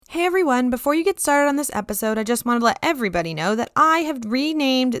everyone, before you get started on this episode, I just want to let everybody know that I have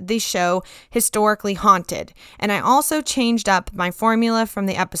renamed the show Historically Haunted, and I also changed up my formula from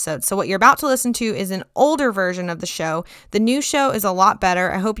the episode. So what you're about to listen to is an older version of the show. The new show is a lot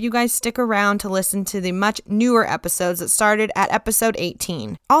better. I hope you guys stick around to listen to the much newer episodes that started at episode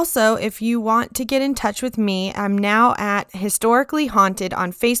 18. Also, if you want to get in touch with me, I'm now at Historically Haunted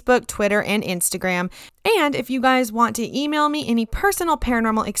on Facebook, Twitter, and Instagram. And if you guys want to email me any personal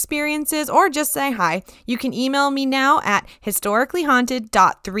paranormal experiences or just say hi, you can email me now at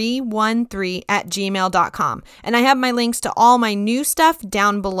historicallyhaunted.313@gmail.com. And I have my links to all my new stuff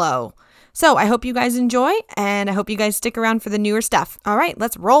down below. So I hope you guys enjoy, and I hope you guys stick around for the newer stuff. All right,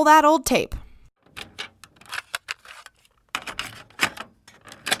 let's roll that old tape.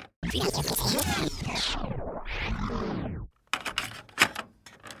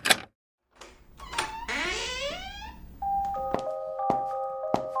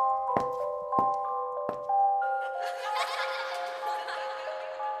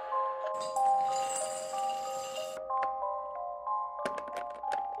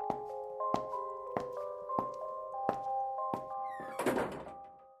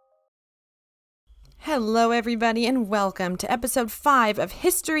 Hello everybody, and welcome to episode 5 of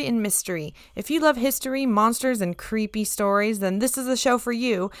History and Mystery. If you love history, monsters, and creepy stories, then this is the show for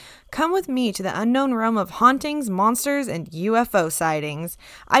you. Come with me to the unknown realm of hauntings, monsters, and UFO sightings.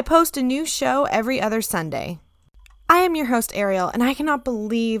 I post a new show every other Sunday. I am your host, Ariel, and I cannot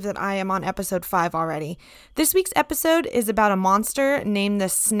believe that I am on episode 5 already. This week's episode is about a monster named the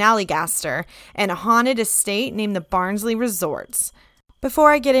Snallygaster and a haunted estate named the Barnsley Resorts.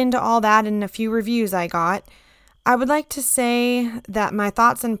 Before I get into all that and a few reviews I got, I would like to say that my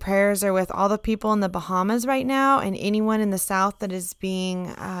thoughts and prayers are with all the people in the Bahamas right now and anyone in the South that is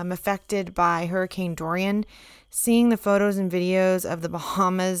being affected by Hurricane Dorian. Seeing the photos and videos of the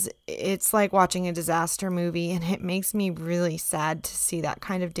Bahamas, it's like watching a disaster movie, and it makes me really sad to see that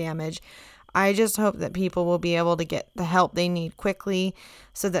kind of damage. I just hope that people will be able to get the help they need quickly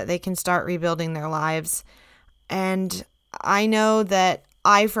so that they can start rebuilding their lives. And I know that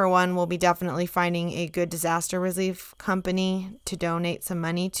I, for one, will be definitely finding a good disaster relief company to donate some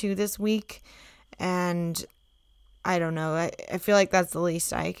money to this week. And I don't know. I feel like that's the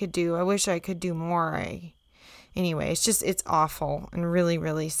least I could do. I wish I could do more. Anyway, it's awful and really,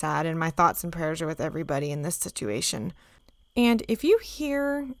 really sad. And my thoughts and prayers are with everybody in this situation. And if you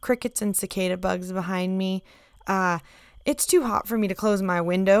hear crickets and cicada bugs behind me, it's too hot for me to close my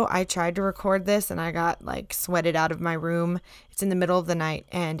window. I tried to record this and I got sweated out of my room. It's in the middle of the night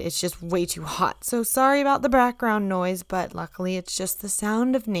and it's just way too hot. So sorry about the background noise, but luckily it's just the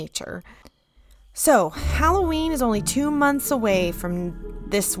sound of nature. So, Halloween is only 2 months away from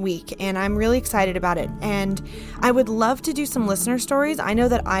this week, and I'm really excited about it. And I would love to do some listener stories. I know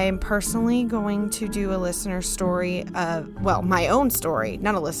that I am personally going to do a listener story my own story,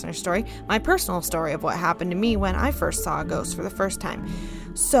 not a listener story, my personal story of what happened to me when I first saw a ghost for the first time.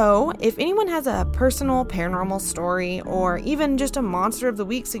 So, if anyone has a personal paranormal story or even just a monster of the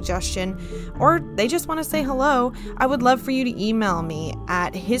week suggestion, or they just want to say hello, I would love for you to email me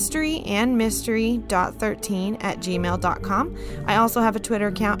at historyandmystery.13@gmail.com. I also have a Twitter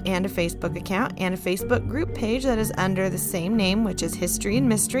account and a Facebook account and a Facebook group page that is under the same name, which is History and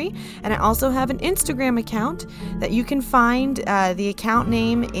Mystery. And I also have an Instagram account that you can find. The account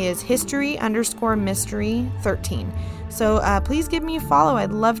name is history_mystery13. So please give me a follow.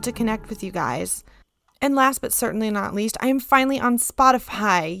 I'd love to connect with you guys. And last but certainly not least, I am finally on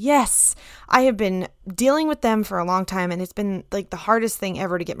Spotify. Yes, I have been dealing with them for a long time, and it's been the hardest thing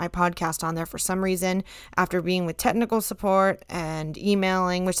ever to get my podcast on there for some reason. After being with technical support and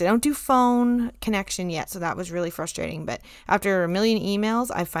emailing, which they don't do phone connection yet, so that was really frustrating. But after a million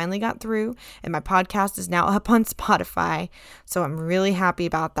emails, I finally got through, and my podcast is now up on Spotify. So I'm really happy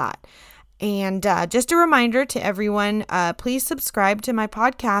about that. And just a reminder to everyone, please subscribe to my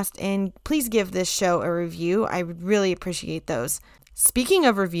podcast and please give this show a review. I would really appreciate those. Speaking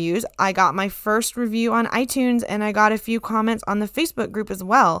of reviews, I got my first review on iTunes and I got a few comments on the Facebook group as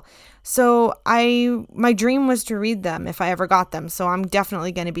well. So my dream was to read them if I ever got them. So I'm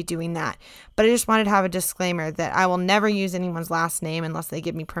definitely going to be doing that. But I just wanted to have a disclaimer that I will never use anyone's last name unless they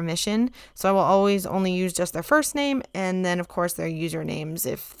give me permission. So I will always only use just their first name and then of course their usernames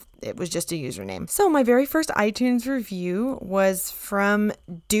if it was just a username. So my very first iTunes review was from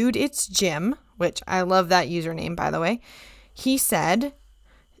Dude It's Jim, which I love that username, by the way. He said,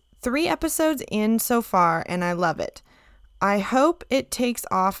 3 episodes in so far, and I love it. I hope it takes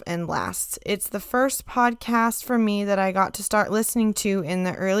off and lasts. It's the first podcast for me that I got to start listening to in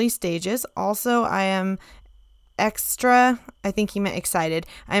the early stages. Also, I am extra, I think he meant excited.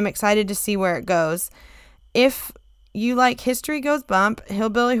 I am excited to see where it goes. If you like History Goes Bump,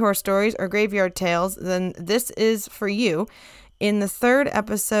 Hillbilly Horror Stories, or Graveyard Tales, then this is for you. In the 3rd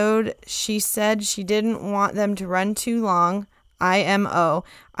episode, she said she didn't want them to run too long. IMO.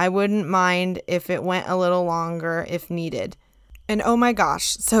 I wouldn't mind if it went a little longer if needed. And oh my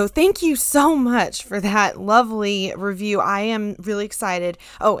gosh, so thank you so much for that lovely review. I am really excited.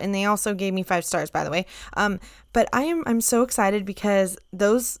 Oh, and they also gave me 5 stars, by the way. But I'm so excited because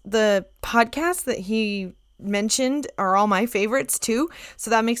the podcasts that he mentioned are all my favorites too. So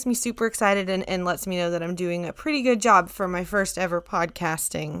that makes me super excited and lets me know that I'm doing a pretty good job for my first ever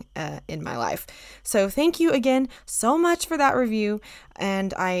podcasting in my life. So thank you again so much for that review.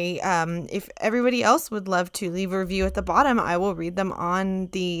 And if everybody else would love to leave a review at the bottom, I will read them on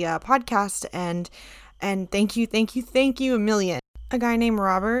the podcast. And thank you a million. A guy named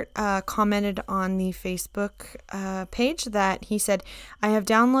Robert commented on the Facebook page that he said, I have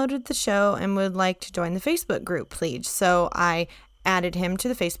downloaded the show and would like to join the Facebook group, please. So I added him to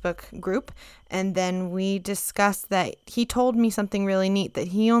the Facebook group, and then we discussed that he told me something really neat, that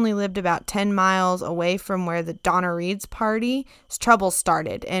he only lived about 10 miles away from where the Donna Reed's party's trouble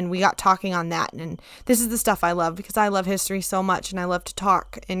started, and we got talking on that. And this is the stuff I love, because I love history so much, and I love to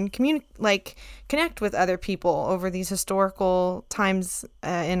talk and connect with other people over these historical times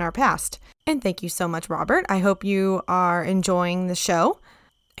in our past. And thank you so much, Robert. I hope you are enjoying the show.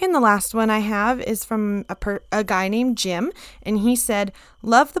 And the last one I have is from a guy named Jim, and he said,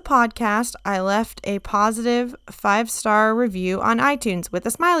 love the podcast. I left a positive 5-star review on iTunes with a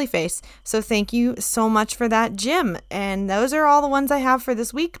smiley face. So thank you so much for that, Jim. And those are all the ones I have for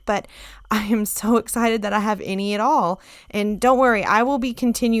this week, but I am so excited that I have any at all. And don't worry, I will be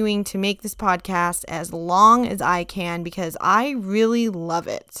continuing to make this podcast as long as I can because I really love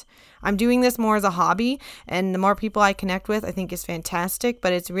it. I'm doing this more as a hobby, and the more people I connect with, I think is fantastic,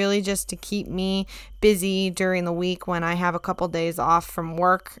 but it's really just to keep me busy during the week when I have a couple days off from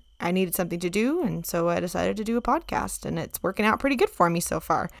work. I needed something to do, and so I decided to do a podcast, and it's working out pretty good for me so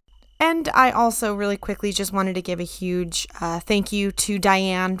far. And I also really quickly just wanted to give a huge thank you to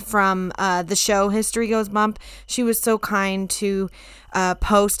Diane from the show History Goes Bump. She was so kind to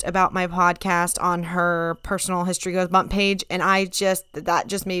post about my podcast on her personal History Goes Bump page, and that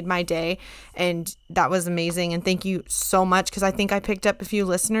just made my day, and that was amazing. And thank you so much, because I think I picked up a few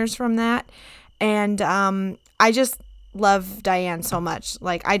listeners from that, and I just love Diane so much.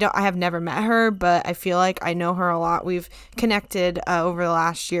 I have never met her, but I feel like I know her a lot. We've connected over the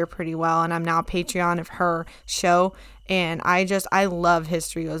last year pretty well, and I'm now a Patreon of her show. And I love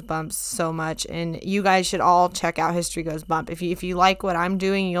History Goes Bump so much, and you guys should all check out History Goes Bump. If you like what I'm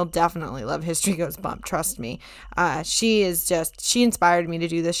doing, you'll definitely love History Goes Bump. Trust me. She inspired me to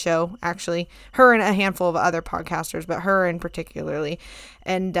do this show. Actually, her and a handful of other podcasters, but her in particularly.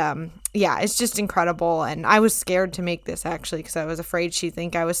 And it's just incredible. And I was scared to make this actually because I was afraid she'd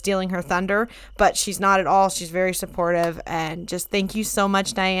think I was stealing her thunder, but she's not at all. She's very supportive. And just thank you so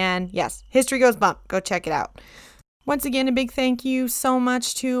much, Diane. Yes, History Goes Bump. Go check it out. Once again, a big thank you so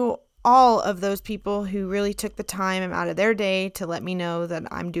much to all of those people who really took the time out of their day to let me know that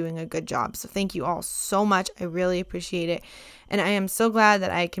I'm doing a good job. So thank you all so much. I really appreciate it. And I am so glad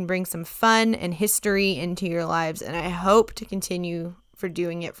that I can bring some fun and history into your lives. And I hope to continue for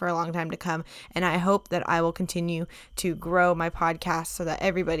doing it for a long time to come. And I hope that I will continue to grow my podcast so that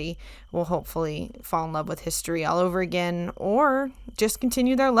everybody will hopefully fall in love with history all over again, or just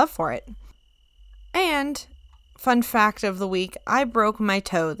continue their love for it. And fun fact of the week, I broke my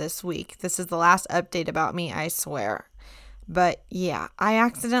toe this week. This is the last update about me, I swear. But yeah, I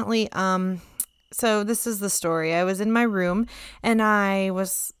accidentally, so this is the story. I was in my room and I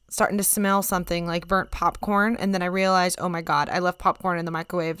was starting to smell something like burnt popcorn. And then I realized, oh my God, I left popcorn in the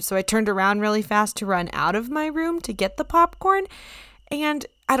microwave. So I turned around really fast to run out of my room to get the popcorn. And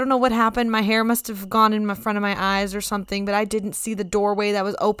I don't know what happened. My hair must have gone in front of my eyes or something, but I didn't see the doorway that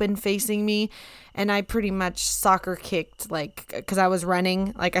was open facing me. And I pretty much soccer kicked, because I was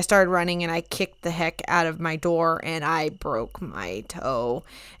running. I started running and I kicked the heck out of my door and I broke my toe.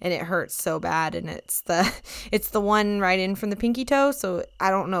 And it hurts so bad. And it's the one right in from the pinky toe. So I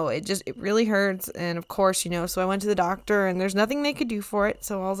don't know. It really hurts. And of course, so I went to the doctor and there's nothing they could do for it.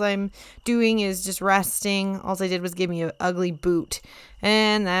 So all I'm doing is just resting. All they did was give me an ugly boot.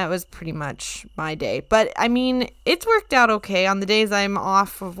 And that was pretty much my day. But I mean, it's worked out okay. On the days I'm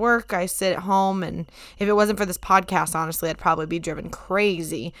off of work, I sit at home home. And if it wasn't for this podcast, honestly, I'd probably be driven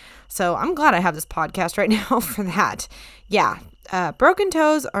crazy. So I'm glad I have this podcast right now for that. Yeah, broken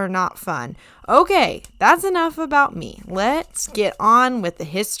toes are not fun. Okay, that's enough about me. Let's get on with the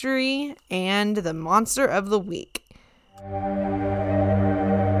history and the monster of the week.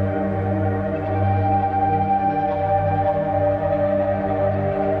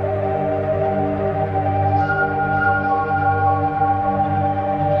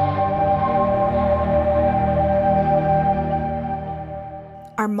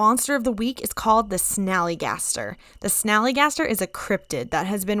 Our monster of the week is called the Snallygaster. The Snallygaster is a cryptid that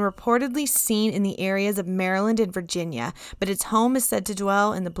has been reportedly seen in the areas of Maryland and Virginia, but its home is said to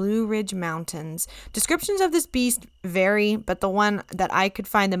dwell in the Blue Ridge Mountains. Descriptions of this beast vary, but the one that I could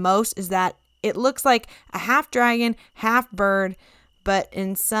find the most is that it looks like a half dragon, half bird, but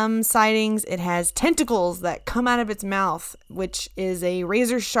in some sightings it has tentacles that come out of its mouth, which is a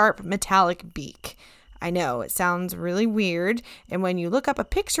razor-sharp metallic beak. I know, it sounds really weird, and when you look up a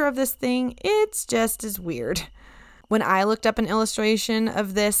picture of this thing, it's just as weird. When I looked up an illustration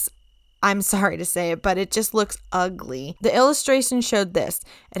of this, I'm sorry to say it, but it just looks ugly. The illustration showed this.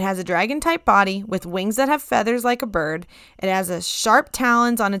 It has a dragon-type body with wings that have feathers like a bird. It has a sharp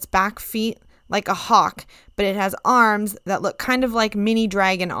talons on its back feet like a hawk, but it has arms that look kind of like mini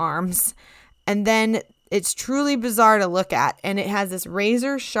dragon arms. And then it's truly bizarre to look at, and it has this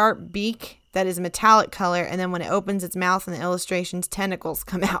razor-sharp beak that is metallic color, and then when it opens its mouth in the illustrations, tentacles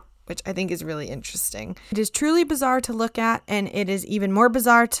come out, which I think is really interesting. It is truly bizarre to look at, and it is even more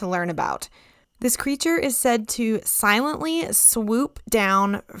bizarre to learn about. This creature is said to silently swoop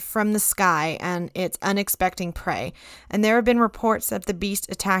down from the sky and it's unexpected prey. And there have been reports of the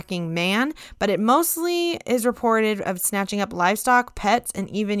beast attacking man, but it mostly is reported of snatching up livestock, pets, and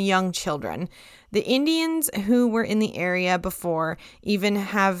even young children. The Indians who were in the area before even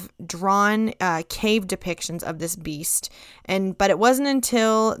have drawn cave depictions of this beast. But it wasn't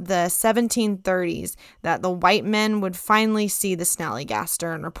until the 1730s that the white men would finally see the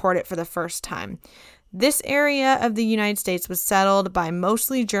Snallygaster and report it for the first time. This area of the United States was settled by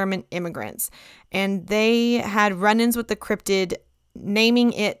mostly German immigrants, and they had run-ins with the cryptid,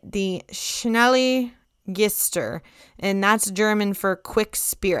 naming it the Snallygaster, and that's German for quick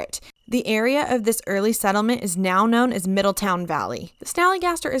spirit. The area of this early settlement is now known as Middletown Valley. The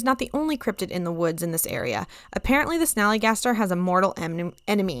Snallygaster is not the only cryptid in the woods in this area. Apparently, the Snallygaster has a mortal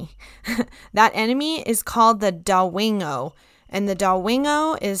enemy. That enemy is called the Dawingo, and the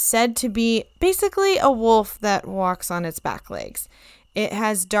Dawingo is said to be basically a wolf that walks on its back legs. It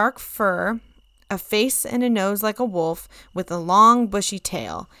has dark fur, a face and a nose like a wolf, with a long bushy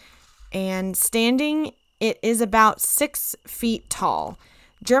tail. And standing, it is about 6 feet tall.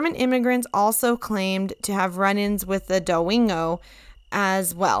 German immigrants also claimed to have run-ins with the Dawingo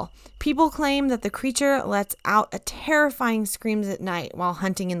as well. People claim that the creature lets out a terrifying screams at night while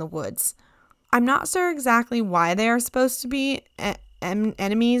hunting in the woods. I'm not sure exactly why they are supposed to be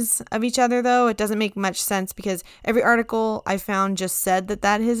enemies of each other, though. It doesn't make much sense because every article I found just said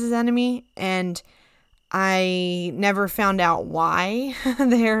that is his enemy, and I never found out why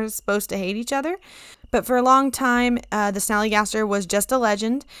they're supposed to hate each other. But for a long time, the Snallygaster was just a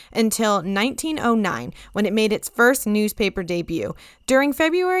legend until 1909, when it made its first newspaper debut. During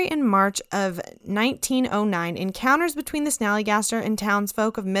February and March of 1909, encounters between the Snallygaster and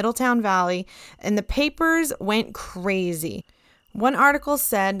townsfolk of Middletown Valley and the papers went crazy. One article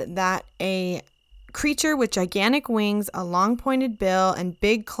said that a creature with gigantic wings, a long pointed bill, and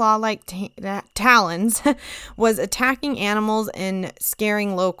big claw-like talons was attacking animals and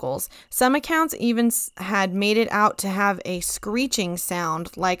scaring locals. Some accounts even had made it out to have a screeching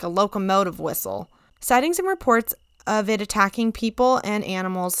sound like a locomotive whistle. Sightings and reports of it attacking people and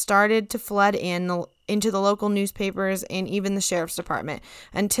animals started to flood into the local newspapers and even the sheriff's department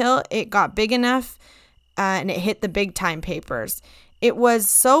until it got big enough and it hit the big-time papers. It was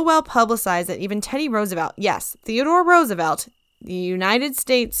so well publicized that even Teddy Roosevelt, yes, Theodore Roosevelt, the United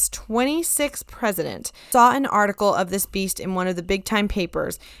States 26th president, saw an article of this beast in one of the big-time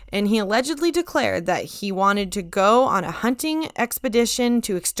papers, and he allegedly declared that he wanted to go on a hunting expedition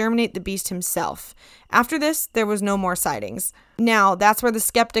to exterminate the beast himself. After this, there was no more sightings. Now, that's where the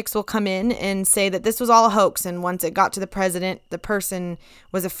skeptics will come in and say that this was all a hoax, and once it got to the president, the person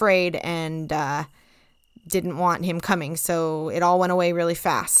was afraid and didn't want him coming, so it all went away really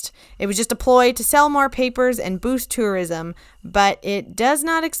fast. It was just a ploy to sell more papers and boost tourism, but it does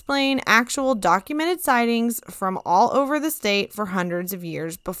not explain actual documented sightings from all over the state for hundreds of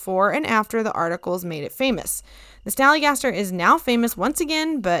years before and after the articles made it famous. The Snallygaster is now famous once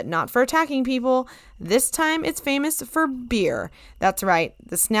again, but not for attacking people. This time it's famous for beer. That's right,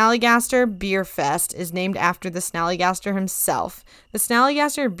 the Snallygaster Beer Fest is named after the Snallygaster himself. The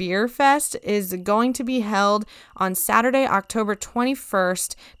Snallygaster Beer Fest is going to be held on Saturday, October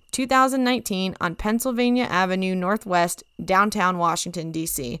 21st, 2019 on Pennsylvania Avenue Northwest, downtown Washington,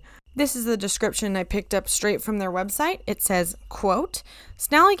 D.C. This is the description I picked up straight from their website. It says, quote,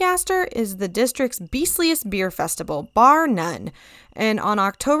 Snallygaster is the district's beastliest beer festival, bar none. And on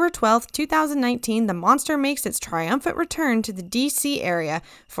October 12th, 2019, the monster makes its triumphant return to the D.C. area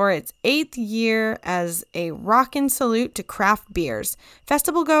for its 8th year as a rockin' salute to craft beers.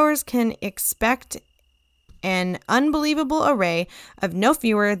 Festival goers can expect an unbelievable array of no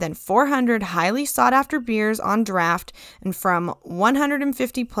fewer than 400 highly sought-after beers on draft and from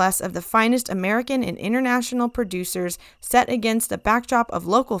 150 plus of the finest American and international producers set against a backdrop of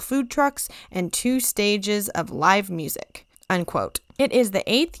local food trucks and 2 stages of live music. Unquote. It is the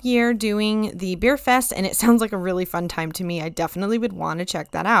 8th year doing the Beer Fest, and it sounds like a really fun time to me. I definitely would want to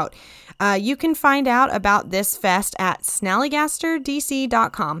check that out. You can find out about this fest at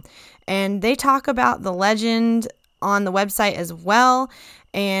snallygasterdc.com, and they talk about the legend on the website as well.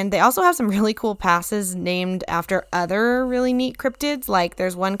 And they also have some really cool passes named after other really neat cryptids, like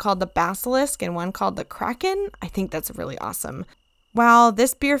there's one called the Basilisk and one called the Kraken. I think that's really awesome. While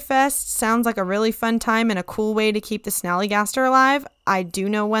this beer fest sounds like a really fun time and a cool way to keep the Snallygaster alive, I do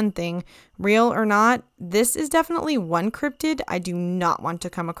know one thing. Real or not, this is definitely one cryptid I do not want to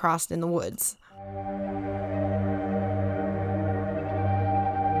come across in the woods.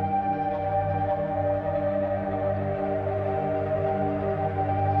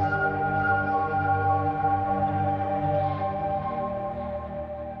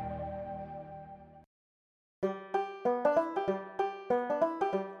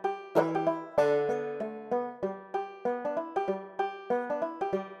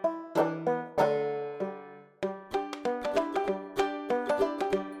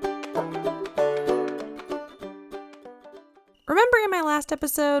 Remember in my last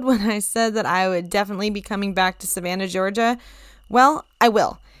episode when I said that I would definitely be coming back to Savannah, Georgia? Well, I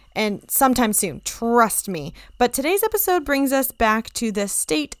will, and sometime soon, trust me. But today's episode brings us back to the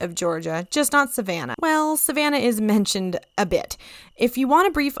state of Georgia, just not Savannah. Well, Savannah is mentioned a bit. If you want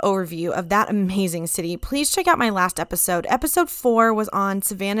a brief overview of that amazing city, please check out my last episode. Episode 4 was on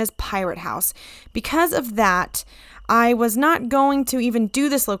Savannah's Pirate House. Because of that, I was not going to even do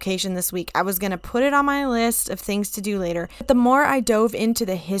this location this week. I was going to put it on my list of things to do later. But the more I dove into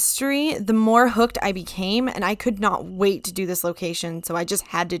the history, the more hooked I became, and I could not wait to do this location, so I just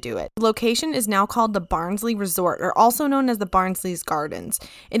had to do it. The location is now called the Barnsley Resort, or also known as the Barnsley's Gardens.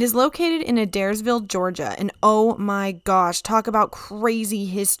 It is located in Adairsville, Georgia, and oh my gosh, talk about crazy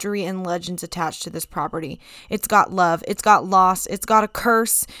history and legends attached to this property. It's got love, it's got loss, it's got a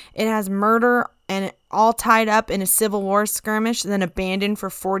curse, it has murder, and all tied up in a Civil War skirmish, then abandoned for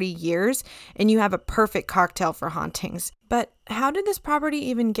 40 years, and you have a perfect cocktail for hauntings. But how did this property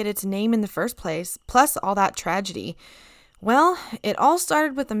even get its name in the first place, plus all that tragedy? Well, it all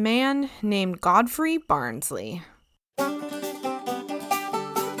started with a man named Godfrey Barnsley.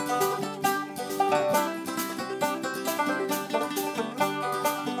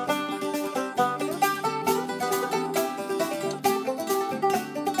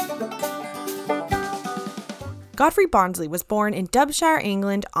 Godfrey Barnsley was born in Dubshire,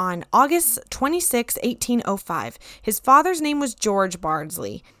 England on August 26, 1805. His father's name was George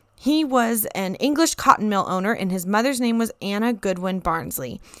Barnsley. He was an English cotton mill owner, and his mother's name was Anna Goodwin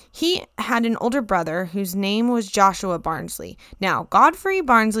Barnsley. He had an older brother whose name was Joshua Barnsley. Now, Godfrey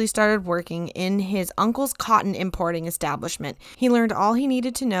Barnsley started working in his uncle's cotton importing establishment. He learned all he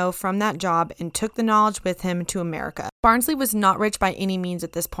needed to know from that job and took the knowledge with him to America. Barnsley was not rich by any means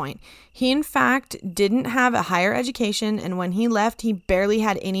at this point. He, in fact, didn't have a higher education, and when he left, he barely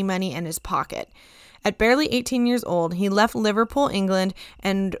had any money in his pocket. At barely 18 years old, he left Liverpool, England,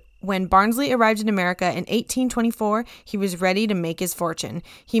 and when Barnsley arrived in America in 1824, he was ready to make his fortune.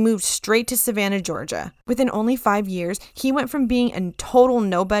 He moved straight to Savannah, Georgia. Within only 5 years, he went from being a total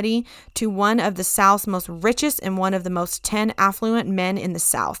nobody to one of the South's most richest and one of the most 10 affluent men in the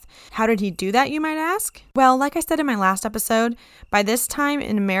South. How did he do that, you might ask? Well, like I said in my last episode, by this time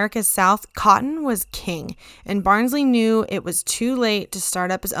in America's South, cotton was king, and Barnsley knew it was too late to start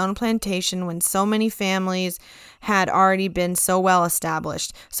up his own plantation when so many families had already been so well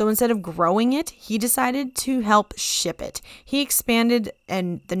established. So instead of growing it, he decided to help ship it. He expanded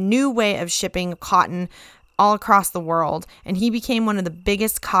the new way of shipping cotton all across the world, and he became one of the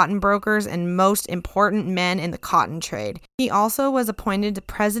biggest cotton brokers and most important men in the cotton trade. He also was appointed the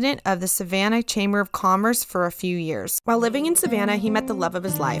president of the Savannah Chamber of Commerce for a few years. While living in Savannah, he met the love of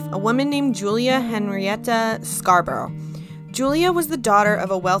his life, a woman named Julia Henrietta Scarborough. Julia was the daughter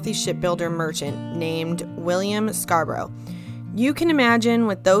of a wealthy shipbuilder merchant named William Scarborough. You can imagine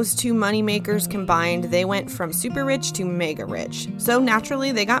with those two moneymakers combined, they went from super rich to mega rich. So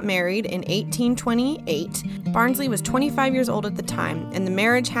naturally, they got married in 1828. Barnsley was 25 years old at the time, and the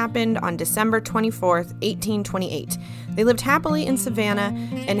marriage happened on December 24th, 1828. They lived happily in Savannah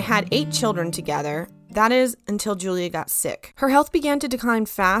and had 8 children together. That is, until Julia got sick. Her health began to decline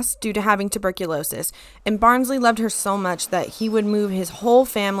fast due to having tuberculosis, and Barnsley loved her so much that he would move his whole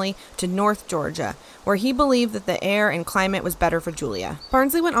family to North Georgia, where he believed that the air and climate was better for Julia.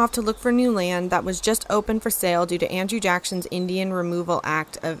 Barnsley went off to look for new land that was just open for sale due to Andrew Jackson's Indian Removal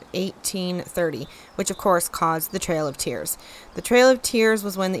Act of 1830, which of course caused the Trail of Tears. The Trail of Tears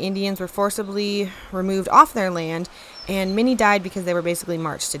was when the Indians were forcibly removed off their land, and many died because they were basically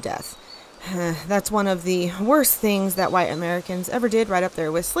marched to death. That's one of the worst things that white Americans ever did, right up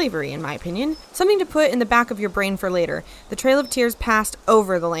there with slavery, in my opinion. Something to put in the back of your brain for later. The Trail of Tears passed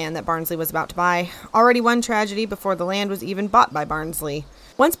over the land that Barnsley was about to buy. Already one tragedy before the land was even bought by Barnsley.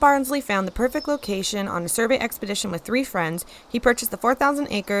 Once Barnsley found the perfect location on a survey expedition with 3 friends, he purchased the 4,000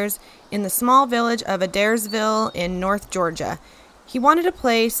 acres in the small village of Adairsville in North Georgia. He wanted a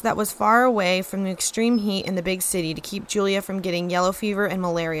place that was far away from the extreme heat in the big city to keep Julia from getting yellow fever and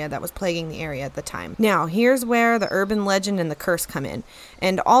malaria that was plaguing the area at the time. Now, here's where the urban legend and the curse come in.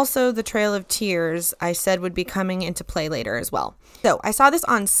 And also the Trail of Tears, I said, would be coming into play later as well. So, I saw this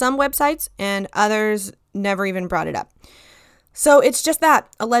on some websites and others never even brought it up. So it's just that,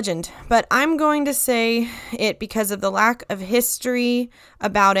 a legend, but I'm going to say it because of the lack of history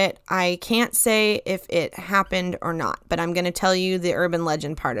about it. I can't say if it happened or not, but I'm going to tell you the urban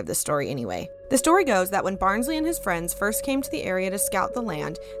legend part of the story anyway. The story goes that when Barnsley and his friends first came to the area to scout the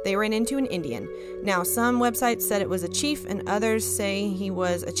land, they ran into an Indian. Now, some websites said it was a chief and others say he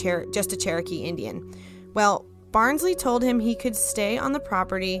was just a Cherokee Indian. Well, Barnsley told him he could stay on the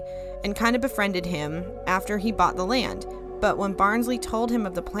property and kind of befriended him after he bought the land. But when Barnsley told him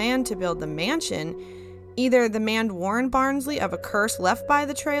of the plan to build the mansion, either the man warned Barnsley of a curse left by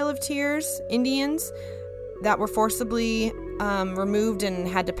the Trail of Tears Indians that were forcibly removed and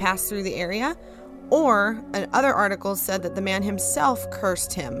had to pass through the area, or other articles said that the man himself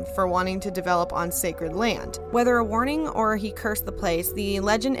cursed him for wanting to develop on sacred land. Whether a warning or he cursed the place, the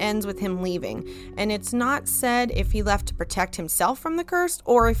legend ends with him leaving, and it's not said if he left to protect himself from the curse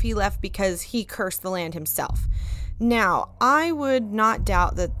or if he left because he cursed the land himself. Now, I would not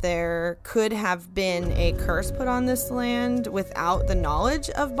doubt that there could have been a curse put on this land without the knowledge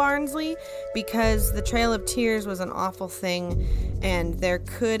of Barnsley, because the Trail of Tears was an awful thing, and there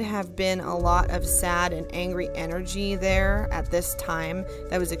could have been a lot of sad and angry energy there at this time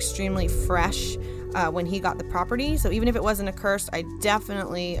that was extremely fresh when he got the property. So even if it wasn't a curse, I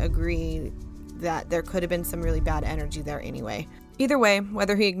definitely agree that there could have been some really bad energy there anyway. Either way,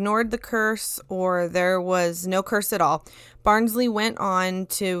 whether he ignored the curse or there was no curse at all, Barnsley went on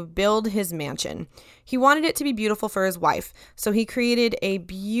to build his mansion. He wanted it to be beautiful for his wife, so he created a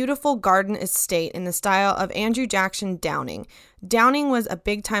beautiful garden estate in the style of Andrew Jackson Downing. Downing was a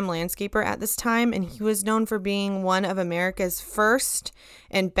big-time landscaper at this time, and he was known for being one of America's first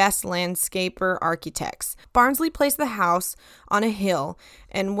and best landscaper architects. Barnsley placed the house on a hill,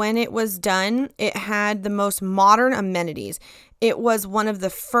 and when it was done, it had the most modern amenities. It was one of the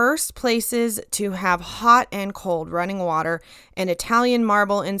first places to have hot and cold running water and Italian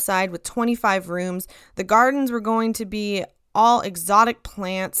marble inside with 25 rooms. The gardens were going to be all exotic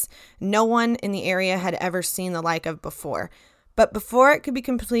plants no one in the area had ever seen the like of before. But before it could be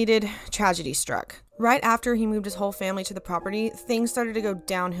completed, tragedy struck. Right after he moved his whole family to the property, things started to go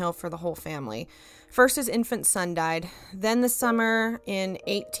downhill for the whole family. First, his infant son died. Then the summer in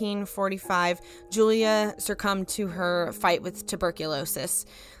 1845, Julia succumbed to her fight with tuberculosis.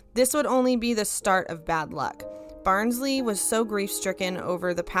 This would only be the start of bad luck. Barnsley was so grief-stricken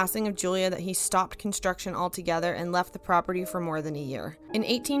over the passing of Julia that he stopped construction altogether and left the property for more than a year. In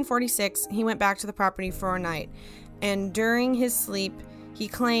 1846, he went back to the property for a night, and during his sleep, he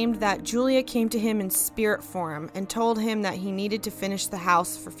claimed that Julia came to him in spirit form and told him that he needed to finish the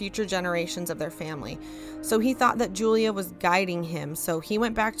house for future generations of their family. So he thought that Julia was guiding him, so he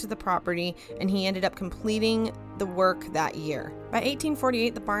went back to the property and he ended up completing the work that year. By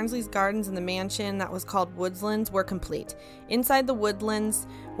 1848, the Barnsley's gardens in the mansion that was called Woodlands were complete. Inside the Woodlands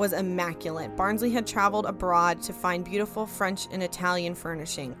was immaculate. Barnsley had traveled abroad to find beautiful French and Italian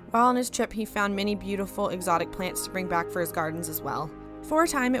furnishing. While on his trip, he found many beautiful exotic plants to bring back for his gardens as well. For a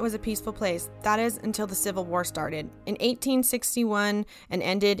time, it was a peaceful place. That is, until the Civil War started in 1861 and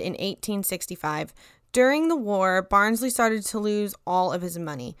ended in 1865. During the war, Barnsley started to lose all of his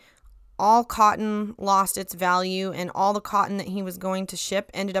money. All cotton lost its value, and all the cotton that he was going to ship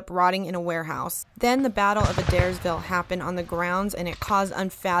ended up rotting in a warehouse. Then the Battle of Adairsville happened on the grounds, and it caused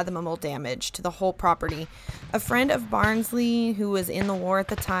unfathomable damage to the whole property. A friend of Barnsley, who was in the war at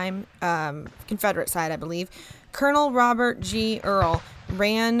the time, Confederate side, I believe, Colonel Robert G. Earle,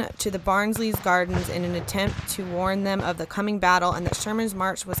 ran to the Barnsley's gardens in an attempt to warn them of the coming battle and that Sherman's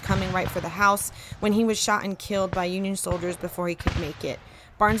march was coming right for the house when he was shot and killed by Union soldiers before he could make it.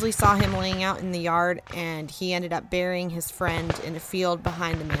 Barnsley saw him laying out in the yard, and he ended up burying his friend in a field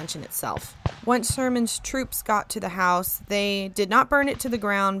behind the mansion itself. Once Sherman's troops got to the house, they did not burn it to the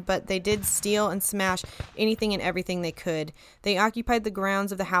ground, but they did steal and smash anything and everything they could. They occupied the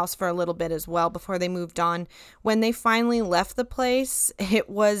grounds of the house for a little bit as well before they moved on. When they finally left the place, it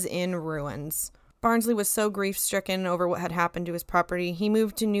was in ruins. Barnsley was so grief-stricken over what had happened to his property, he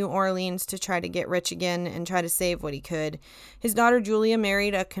moved to New Orleans to try to get rich again and try to save what he could. His daughter Julia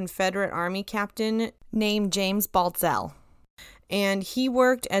married a Confederate Army captain named James Baltzell, and he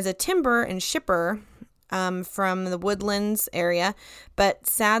worked as a timber and shipper from the Woodlands area, but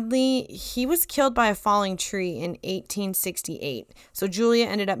sadly, he was killed by a falling tree in 1868. So Julia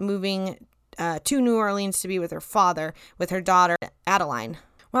ended up moving to New Orleans to be with her father, with her daughter Adeline.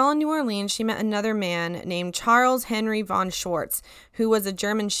 While in New Orleans, she met another man named Charles Henry von Schwartz, who was a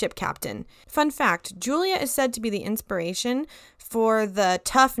German ship captain. Fun fact, Julia is said to be the inspiration for the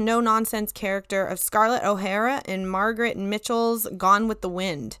tough, no-nonsense character of Scarlett O'Hara in Margaret Mitchell's Gone with the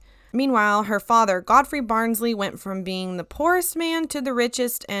Wind. Meanwhile, her father, Godfrey Barnsley, went from being the poorest man to the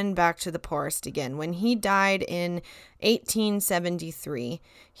richest and back to the poorest again when he died in 1873.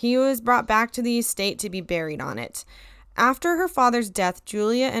 He was brought back to the estate to be buried on it. After her father's death,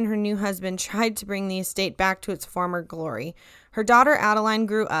 Julia and her new husband tried to bring the estate back to its former glory. Her daughter Adeline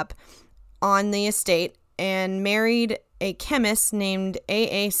grew up on the estate and married a chemist named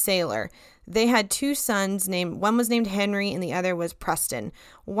A.A. Saylor. They had two sons, one was named Henry and the other was Preston.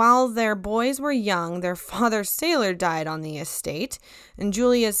 While their boys were young, their father Saylor died on the estate, and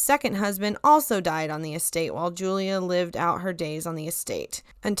Julia's second husband also died on the estate while Julia lived out her days on the estate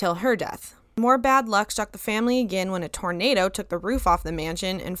until her death. More bad luck struck the family again when a tornado took the roof off the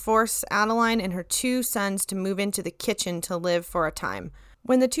mansion and forced Adeline and her two sons to move into the kitchen to live for a time.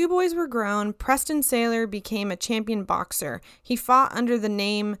 When the two boys were grown, Preston Saylor became a champion boxer. He fought under the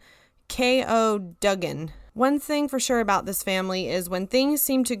name K.O. Duggan. One thing for sure about this family is when things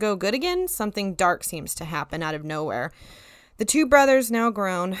seem to go good again, something dark seems to happen out of nowhere. The two brothers, now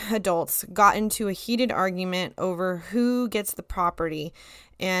grown adults, got into a heated argument over who gets the property,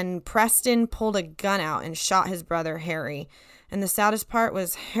 and Preston pulled a gun out and shot his brother Harry. And the saddest part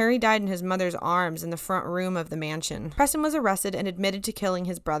was Harry died in his mother's arms in the front room of the mansion. Preston was arrested and admitted to killing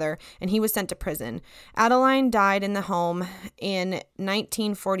his brother, and he was sent to prison. Adeline died in the home in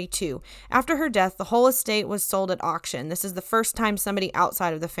 1942. After her death, the whole estate was sold at auction. This is the first time somebody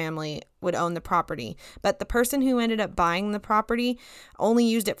outside of the family would own the property. But the person who ended up buying the property only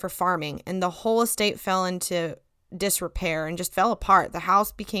used it for farming, and the whole estate fell into disrepair and just fell apart. The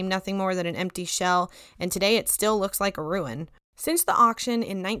house became nothing more than an empty shell, and today it still looks like a ruin. Since the auction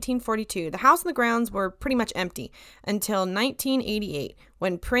in 1942, the house and the grounds were pretty much empty until 1988,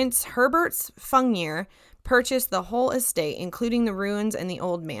 when Prince Herbert Fungnier purchased the whole estate, including the ruins and the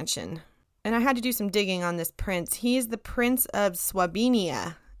old mansion. And I had to do some digging on this prince. He is the Prince of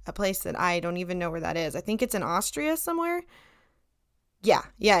Swabia, a place that I don't even know where that is. I think it's in Austria somewhere. Yeah,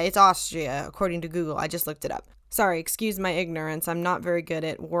 it's Austria, according to Google. I just looked it up. Sorry, excuse my ignorance. I'm not very good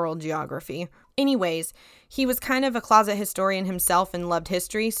at world geography. Anyways, he was kind of a closet historian himself and loved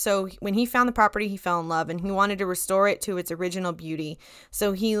history. So when he found the property, he fell in love and he wanted to restore it to its original beauty.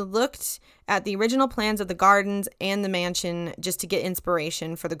 So he looked at the original plans of the gardens and the mansion just to get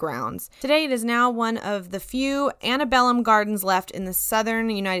inspiration for the grounds. Today, it is now one of the few antebellum gardens left in the southern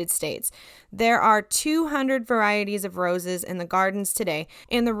United States. There are 200 varieties of roses in the gardens today,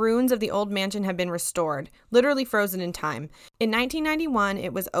 and the ruins of the old mansion have been restored, literally frozen in time. In 1991,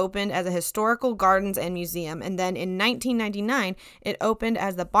 it was opened as a historical gardens and museum, and then in 1999, it opened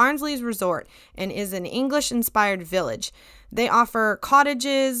as the Barnsley's Resort and is an English-inspired village. They offer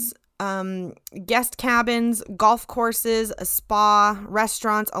cottages, guest cabins, golf courses, a spa,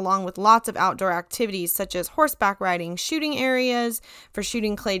 restaurants, along with lots of outdoor activities such as horseback riding, shooting areas for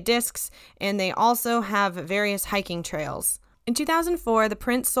shooting clay discs, and they also have various hiking trails. In 2004, the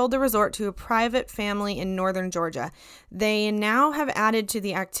prince sold the resort to a private family in northern Georgia. They now have added to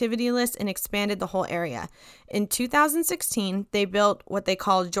the activity list and expanded the whole area. In 2016, they built what they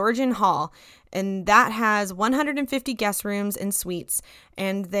call Georgian Hall, and that has 150 guest rooms and suites.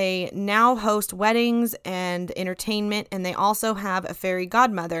 And they now host weddings and entertainment, and they also have a fairy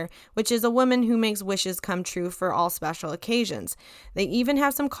godmother, which is a woman who makes wishes come true for all special occasions. They even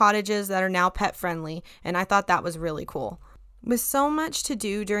have some cottages that are now pet friendly, and I thought that was really cool. With so much to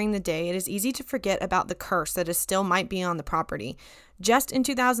do during the day, it is easy to forget about the curse that still might be on the property. Just in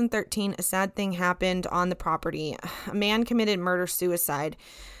 2013, a sad thing happened on the property. A man committed murder-suicide.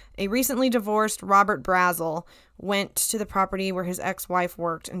 A recently divorced Robert Brazel went to the property where his ex-wife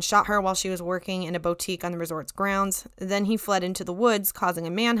worked and shot her while she was working in a boutique on the resort's grounds. Then he fled into the woods, causing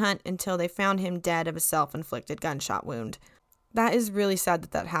a manhunt until they found him dead of a self-inflicted gunshot wound. That is really sad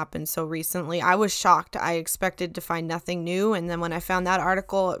that happened so recently. I was shocked. I expected to find nothing new. And then when I found that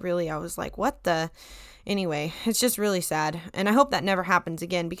article, I was like, what the? Anyway, it's just really sad. And I hope that never happens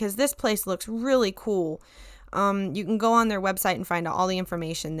again because this place looks really cool. You can go on their website and find out all the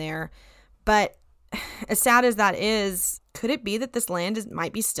information there. But as sad as that is, could it be that this land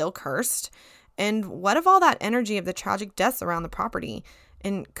might be still cursed? And what of all that energy of the tragic deaths around the property?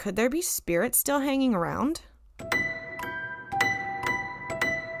 And could there be spirits still hanging around?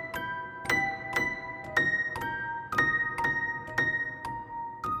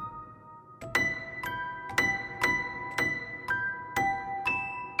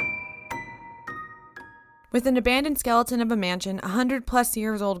 With an abandoned skeleton of a mansion, 100+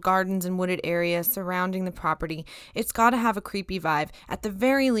 years old gardens and wooded areas surrounding the property, it's got to have a creepy vibe, at the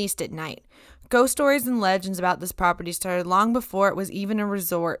very least at night. Ghost stories and legends about this property started long before it was even a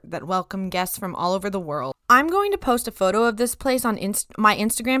resort that welcomed guests from all over the world. I'm going to post a photo of this place on my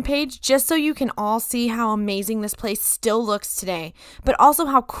Instagram page just so you can all see how amazing this place still looks today, but also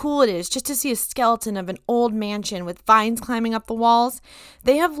how cool it is just to see a skeleton of an old mansion with vines climbing up the walls.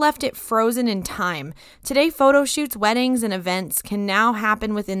 They have left it frozen in time. Today, photo shoots, weddings, and events can now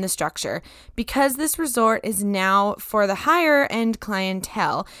happen within the structure. Because this resort is now for the higher-end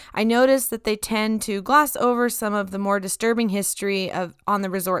clientele, I noticed that they tend to gloss over some of the more disturbing history on the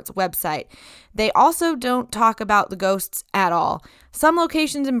resort's website. They also don't talk about the ghosts at all. Some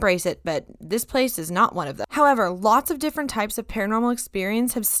locations embrace it, but this place is not one of them. However, lots of different types of paranormal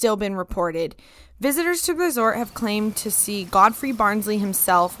experience have still been reported. Visitors to the resort have claimed to see Godfrey Barnsley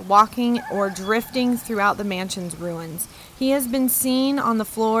himself walking or drifting throughout the mansion's ruins. He has been seen on the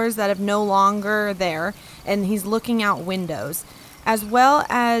floors that have no longer there, and he's looking out windows, as well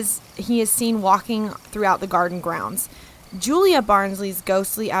as he is seen walking throughout the garden grounds. Julia Barnsley's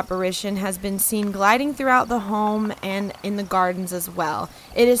ghostly apparition has been seen gliding throughout the home and in the gardens as well.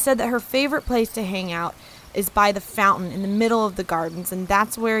 It is said that her favorite place to hang out is by the fountain in the middle of the gardens, and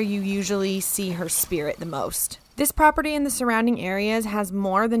that's where you usually see her spirit the most. This property and the surrounding areas has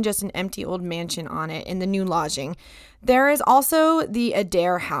more than just an empty old mansion on it in the new lodging. There is also the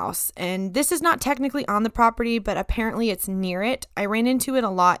Adair House, and this is not technically on the property, but apparently it's near it. I ran into it a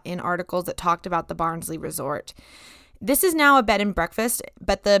lot in articles that talked about the Barnsley Resort. This is now a bed and breakfast,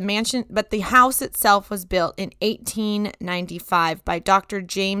 but the house itself was built in 1895 by Dr.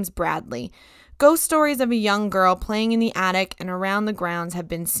 James Bradley. Ghost stories of a young girl playing in the attic and around the grounds have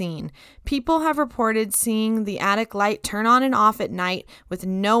been seen. People have reported seeing the attic light turn on and off at night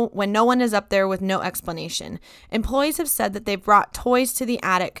when no one is up there with no explanation. Employees have said that they've brought toys to the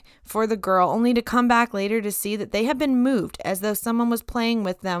attic for the girl only to come back later to see that they have been moved as though someone was playing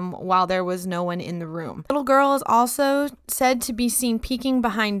with them while there was no one in the room. The little girl is also said to be seen peeking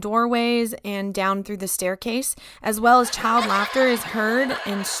behind doorways and down through the staircase, as well as child laughter is heard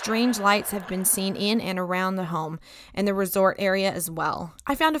and strange lights have been seen in and around the home and the resort area as well.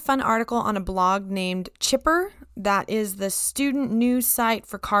 I found a fun article on a blog named Chipper, that is the student news site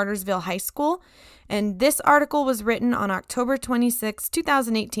for Cartersville High School. And this article was written on October 26,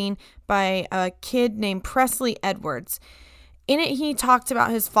 2018 by a kid named Presley Edwards. In it, he talked about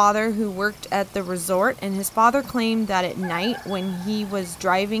his father who worked at the resort, and his father claimed that at night when he was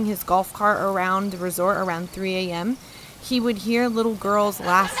driving his golf cart around the resort around 3 a.m., he would hear little girls'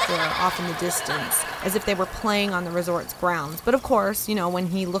 laughter off in the distance, as if they were playing on the resort's grounds. But of course, when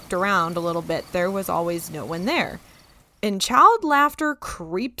he looked around a little bit, there was always no one there. And child laughter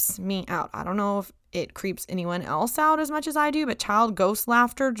creeps me out. I don't know if it creeps anyone else out as much as I do, but child ghost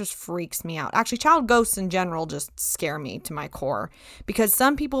laughter just freaks me out. Actually, child ghosts in general just scare me to my core, because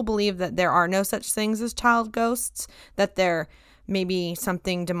some people believe that there are no such things as child ghosts, that they're maybe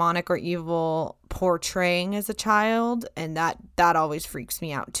something demonic or evil portraying as a child, and that always freaks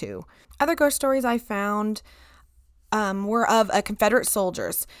me out too. Other ghost stories I found were of Confederate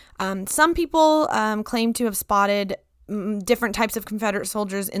soldiers. Some people claim to have spotted different types of Confederate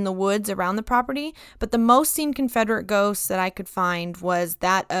soldiers in the woods around the property, but the most seen Confederate ghost that I could find was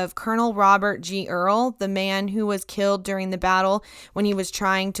that of Colonel Robert G. Earl, the man who was killed during the battle when he was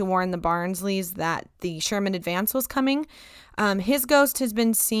trying to warn the Barnsleys that the Sherman advance was coming. His ghost has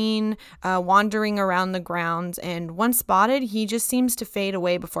been seen wandering around the grounds, and once spotted, he just seems to fade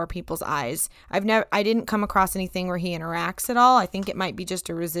away before people's eyes. I didn't come across anything where he interacts at all. I think it might be just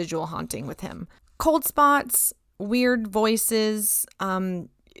a residual haunting with him. Cold spots, weird voices,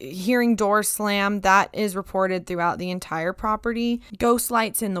 hearing doors slam, that is reported throughout the entire property. Ghost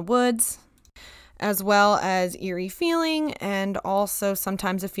lights in the woods, as well as eerie feeling and also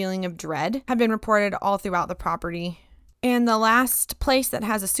sometimes a feeling of dread have been reported all throughout the property. And the last place that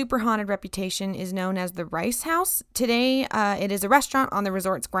has a super haunted reputation is known as the Rice House. Today, it is a restaurant on the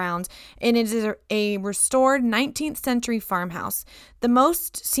resort's grounds, and it is a restored 19th century farmhouse. The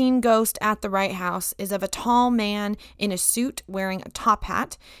most seen ghost at the Rice House is of a tall man in a suit wearing a top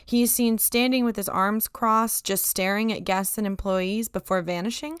hat. He is seen standing with his arms crossed, just staring at guests and employees before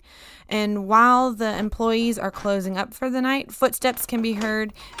vanishing. And while the employees are closing up for the night, footsteps can be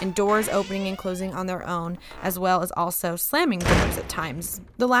heard and doors opening and closing on their own, as well as also slamming doors at times.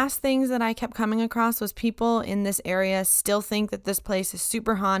 The last things that I kept coming across was people in this area still think that this place is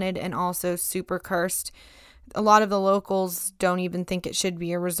super haunted and also super cursed. A lot of the locals don't even think it should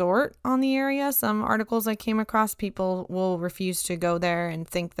be a resort on the area. Some articles I came across, people will refuse to go there and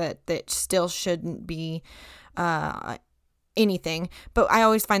think that it still shouldn't be anything. But I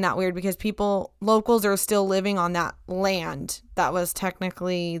always find that weird because locals are still living on that land. That was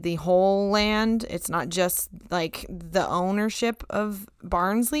technically the whole land. It's not just like the ownership of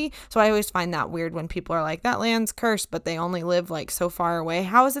Barnsley. So I always find that weird when people are like, that land's cursed, but they only live like so far away.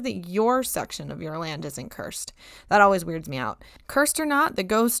 How is it that your section of your land isn't cursed? That always weirds me out. Cursed or not, the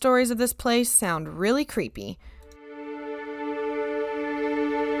ghost stories of this place sound really creepy.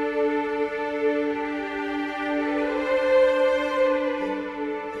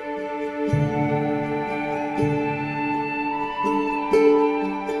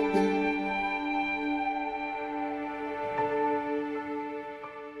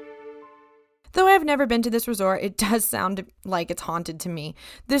 Though I have never been to this resort, it does sound like it's haunted to me.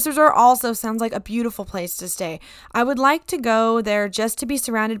 This resort also sounds like a beautiful place to stay. I would like to go there just to be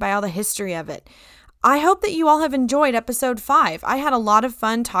surrounded by all the history of it. I hope that you all have enjoyed episode 5. I had a lot of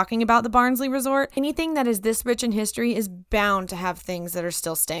fun talking about the Barnsley Resort. Anything that is this rich in history is bound to have things that are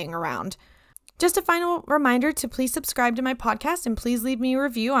still staying around. Just a final reminder to please subscribe to my podcast and please leave me a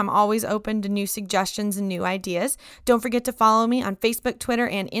review. I'm always open to new suggestions and new ideas. Don't forget to follow me on Facebook, Twitter,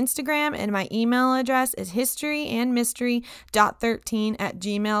 and Instagram. And my email address is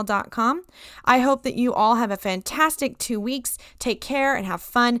historyandmystery.13@gmail.com. I hope that you all have a fantastic 2 weeks. Take care and have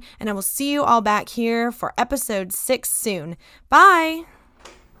fun. And I will see you all back here for episode 6 soon. Bye.